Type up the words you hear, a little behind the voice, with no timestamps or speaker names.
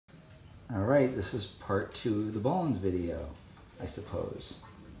All right, this is part 2 of the bones video, I suppose,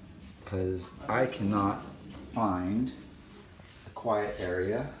 because I cannot find a quiet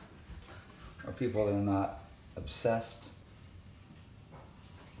area or people that are not obsessed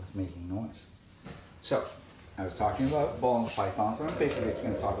with making noise. So, I was talking about bones pythons, but I'm basically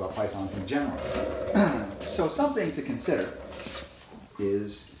going to talk about pythons in general. So something to consider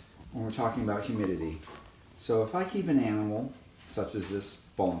is when we're talking about humidity. So if I keep an animal, such as this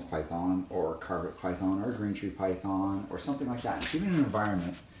bones python, or carpet python, or green tree python, or something like that, keep it in an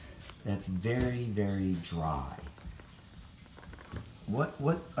environment that's very, very dry. What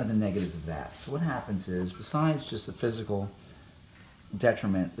are the negatives of that? So what happens is, besides just the physical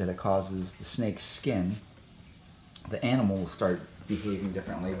detriment that it causes the snake's skin, the animal will start behaving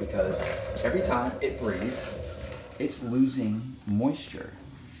differently because every time it breathes, it's losing moisture,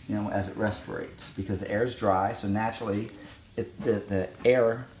 as it respirates, because the air is dry. So naturally, the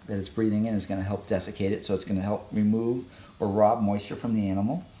air that it's breathing in is going to help desiccate it. So it's going to help remove or rob moisture from the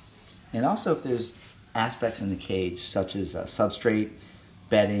animal. And also, if there's aspects in the cage, such as substrate,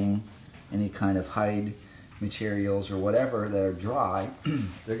 bedding, any kind of hide materials or whatever that are dry,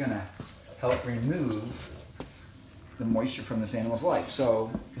 they're going to help remove the moisture from this animal's life.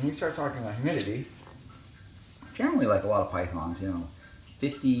 So when you start talking about humidity, generally, like a lot of pythons,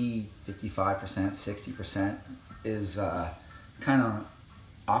 50, 55%, 60% is kind of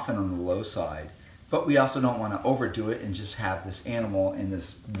often on the low side. But we also don't want to overdo it and just have this animal in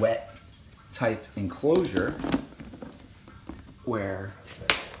this wet type enclosure where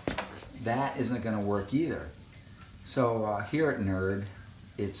that isn't going to work either. So here at Nerd,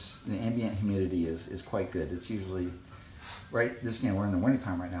 the ambient humidity is quite good. It's usually we're in the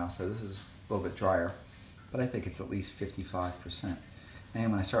wintertime right now, so this is a little bit drier, but I think it's at least 55%.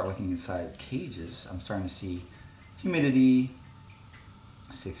 And when I start looking inside cages, I'm starting to see humidity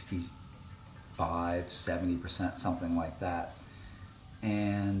 65, 70%, something like that.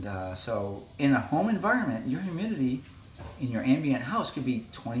 And so in a home environment, your humidity in your ambient house could be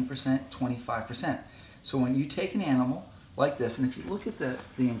 20%, 25%. So when you take an animal like this, and if you look at the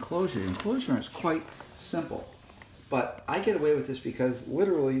enclosure is quite simple. But I get away with this because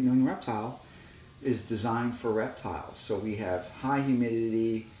literally England Reptile is designed for reptiles. So we have high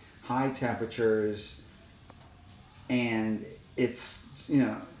humidity, high temperatures, and it's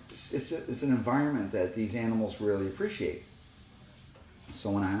an environment that these animals really appreciate. So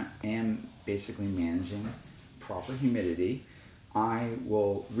when I am basically managing proper humidity, I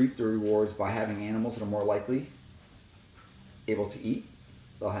will reap the rewards by having animals that are more likely able to eat.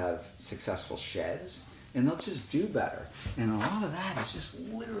 They'll have successful sheds, and they'll just do better. And a lot of that is just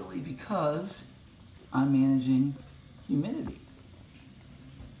literally because I'm managing humidity.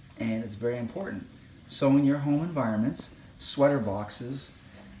 And it's very important. So in your home environments, sweater boxes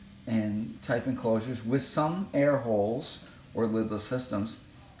and type enclosures with some air holes or lidless systems,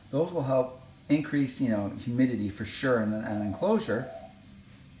 those will help increase humidity for sure in an enclosure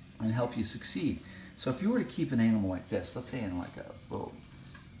and help you succeed. So if you were to keep an animal like this, let's say in like a little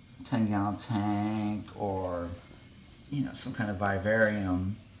 10-gallon tank, or some kind of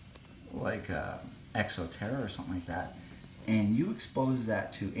vivarium like Exoterra or something like that, and you expose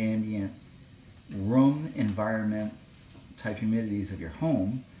that to ambient room environment type humidities of your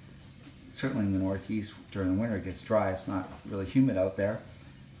home, certainly in the Northeast during the winter it gets dry, it's not really humid out there,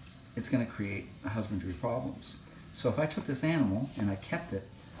 it's going to create husbandry problems. So if I took this animal and I kept it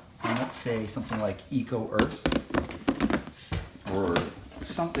on, let's say, something like Eco Earth, or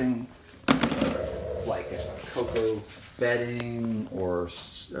something like a cocoa bedding, or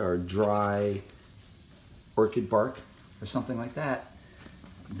dry orchid bark, or something like that,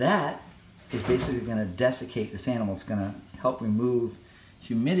 that is basically going to desiccate this animal. It's going to help remove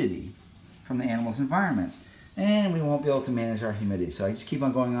humidity from the animal's environment, and we won't be able to manage our humidity. So I just keep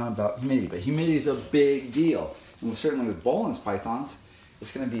on going on about humidity, but humidity is a big deal, and certainly with bolas pythons,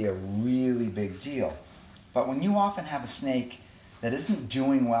 it's going to be a really big deal. But when you often have a snake that isn't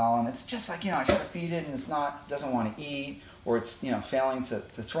doing well, and it's just like, I try to feed it and doesn't want to eat, or it's failing to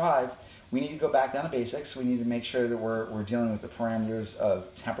thrive, we need to go back down to basics. We need to make sure that we're dealing with the parameters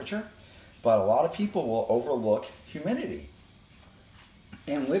of temperature. But a lot of people will overlook humidity.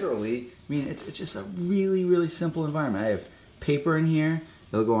 And literally, it's just a really, really simple environment. I have paper in here.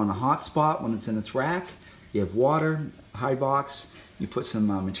 It'll go on a hot spot when it's in its rack. You have water, hide box. You put some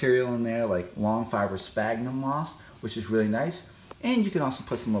material in there like long fiber sphagnum moss, which is really nice. And you can also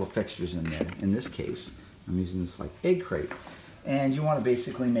put some little fixtures in there. In this case, I'm using this like egg crate. And you want to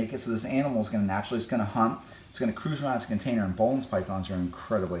basically make it so this animal is going to hunt. It's going to cruise around its container, and bones pythons are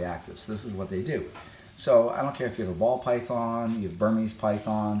incredibly active. So this is what they do. So I don't care if you have a ball python, you have Burmese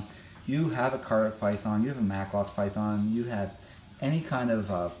python, you have a carpet python, you have a Macklot's python, you have any kind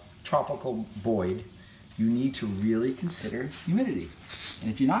of tropical boyd, you need to really consider humidity.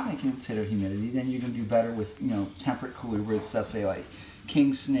 And if you're not going to consider humidity, then you're going to do better with, you know, temperate colubrids, let's say like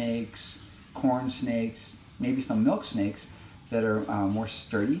king snakes, corn snakes, maybe some milk snakes that are more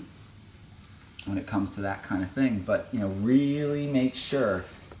sturdy when it comes to that kind of thing. But, you know, really make sure,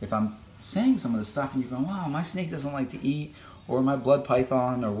 if I'm saying some of the stuff and you're going, wow, my snake doesn't like to eat, or my blood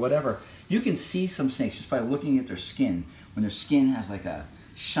python or whatever, you can see some snakes just by looking at their skin. When their skin has like a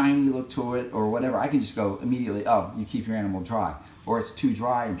shiny look to it or whatever, I can just go immediately, oh, you keep your animal dry, or it's too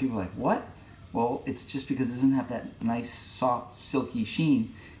dry, and people are like, what? Well, it's just because it doesn't have that nice soft silky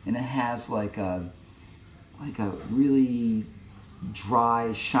sheen, and it has like a really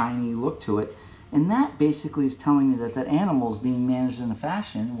dry shiny look to it. And that basically is telling me that that animal is being managed in a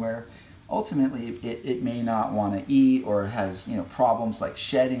fashion where ultimately it may not want to eat, or has, you know, problems like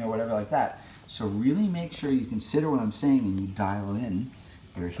shedding or whatever like that. So really make sure you consider what I'm saying and you dial in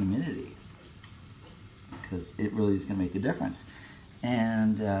your humidity, because it really is going to make a difference.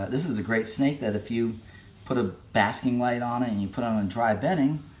 And this is a great snake that if you put a basking light on it and you put it on a dry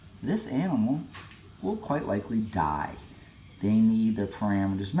bedding, this animal will quite likely die. They need their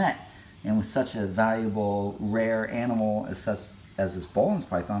parameters met. And with such a valuable, rare animal as this Bolin's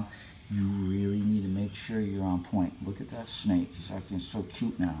python, you really need to make sure you're on point. Look at that snake. He's acting so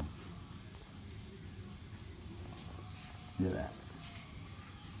cute now. Look at that.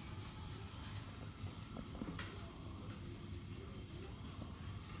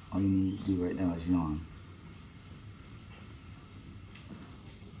 All you need to do right now is yawn.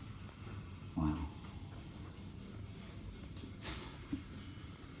 Wow.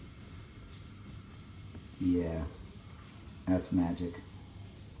 Yeah, that's magic.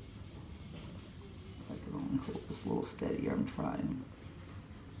 If I could only hold this a little steadier, I'm trying.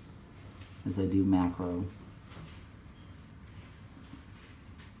 As I do macro.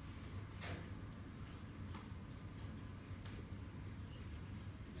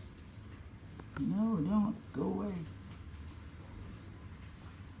 No, don't. Go away.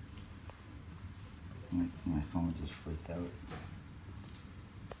 My phone just freaked out.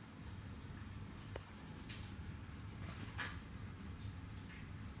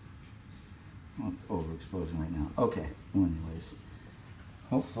 Well, it's overexposing right now. Okay, well anyways.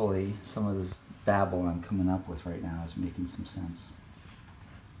 Hopefully some of this babble I'm coming up with right now is making some sense.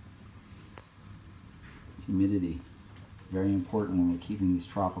 Humidity. Very important when we're keeping these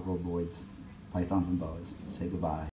tropical boyds, pythons and boas. Say goodbye.